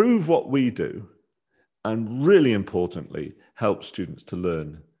improve what we do, and really importantly, help students to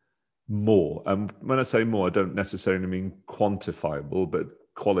learn more? And when I say more, I don't necessarily mean quantifiable, but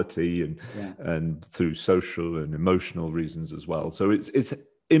quality and through social and emotional reasons as well. So it's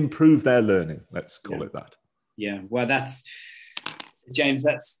improved their learning. Let's call it that. Yeah. Well, James,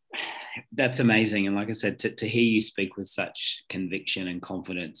 that's amazing. And like I said, to hear you speak with such conviction and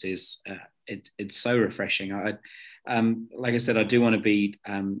confidence is it's so refreshing. Like I said, I do want to be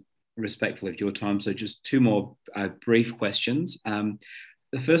respectful of your time. So just two more brief questions.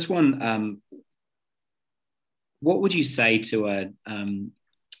 The first one, what would you say to a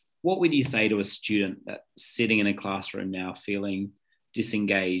student that's sitting in a classroom now, feeling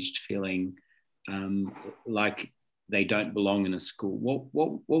disengaged, feeling like they don't belong in a school?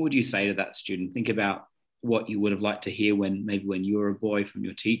 What would you say to that student? Think about what you would have liked to hear when you were a boy from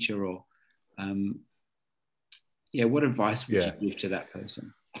your teacher, or what advice would you give to that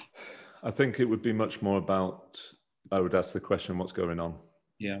person? I think it would be much more about, I would ask the question, what's going on?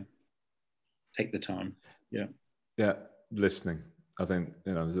 Yeah. Take the time. Yeah. Yeah. Listening. I think,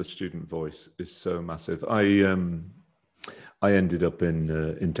 the student voice is so massive. I ended up in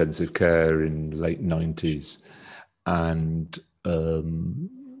intensive care in late 90s, and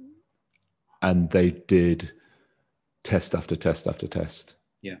they did test after test after test.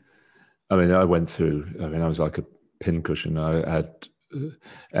 Yeah. I was like a pincushion. I had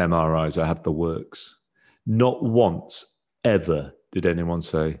MRIs, I had the works. Not once ever did anyone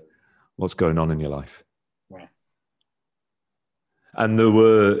say, what's going on in your life? Wow. And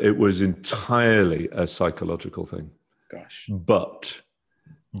it was entirely a psychological thing. Gosh. But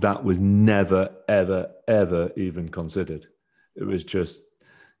that was never, ever, ever even considered. It was just,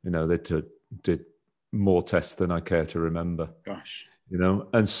 they did more tests than I care to remember. Gosh.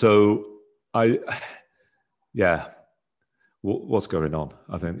 And so what's going on,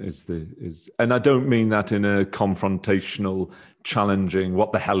 I think is, and I don't mean that in a confrontational, challenging,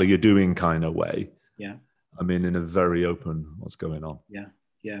 what the hell are you doing kind of way. Yeah. I mean, in a very open, what's going on. Yeah.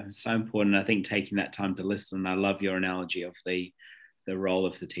 Yeah. So important. I think taking that time to listen. I love your analogy of the role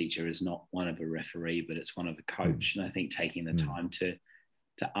of the teacher is not one of a referee, but it's one of a coach. And I think taking the time to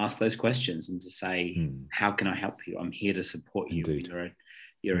ask those questions and to say, how can I help you? I'm here to support you. Indeed.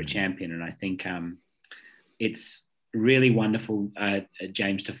 You're a champion. And I think it's really wonderful,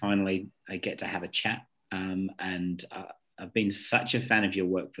 James, to finally get to have a chat. And I've been such a fan of your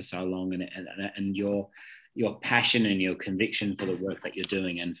work for so long, and your passion and your conviction for the work that you're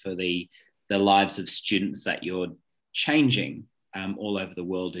doing and for the lives of students that you're changing all over the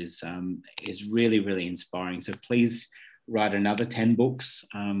world is really, really inspiring. So please write another 10 books.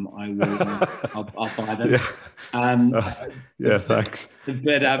 I'll buy them. Thanks.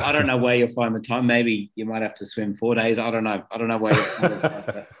 But I don't know where you'll find the time. Maybe you might have to swim 4 days. I don't know where you'll find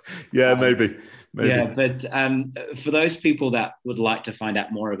it. Maybe. Yeah, but for those people that would like to find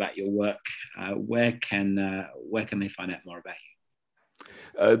out more about your work, where can they find out more about you?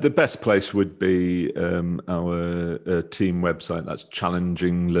 The best place would be our team website. That's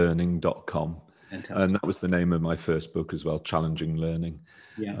challenginglearning.com. Fantastic. And that was the name of my first book as well, Challenging Learning.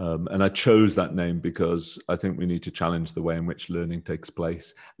 Yeah. And I chose that name because I think we need to challenge the way in which learning takes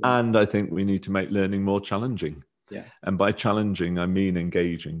place. Yeah. And I think we need to make learning more challenging. Yeah. And by challenging, I mean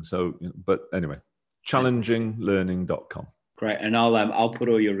engaging. So, but anyway, challenginglearning.com. Great. And I'll put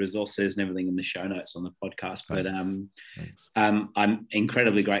all your resources and everything in the show notes on the podcast. But Thanks. I'm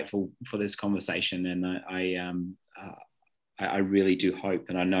incredibly grateful for this conversation. And I really do hope,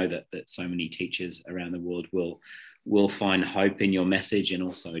 and I know that so many teachers around the world will find hope in your message and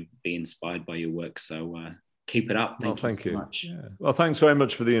also be inspired by your work. So keep it up. Thank you so much. Yeah. Well, thanks very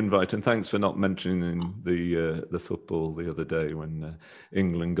much for the invite, and thanks for not mentioning the football the other day when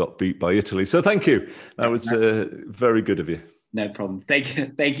England got beat by Italy. So thank you. That was very good of you. No problem.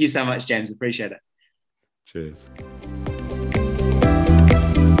 Thank you so much, James. Appreciate it. Cheers.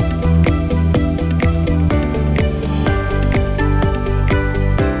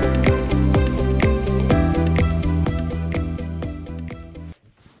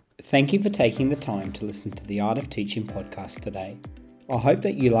 Thank you for taking the time to listen to the Art of Teaching podcast today. I hope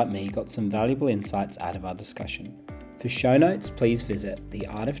that you, like me, got some valuable insights out of our discussion. For show notes, please visit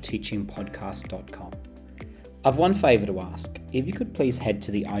theartofteachingpodcast.com. I've one favour to ask. If you could please head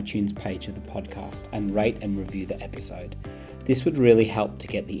to the iTunes page of the podcast and rate and review the episode. This would really help to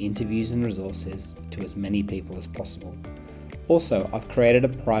get the interviews and resources to as many people as possible. Also, I've created a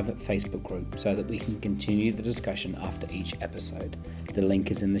private Facebook group so that we can continue the discussion after each episode. The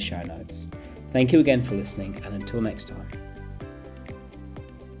link is in the show notes. Thank you again for listening, and until next time.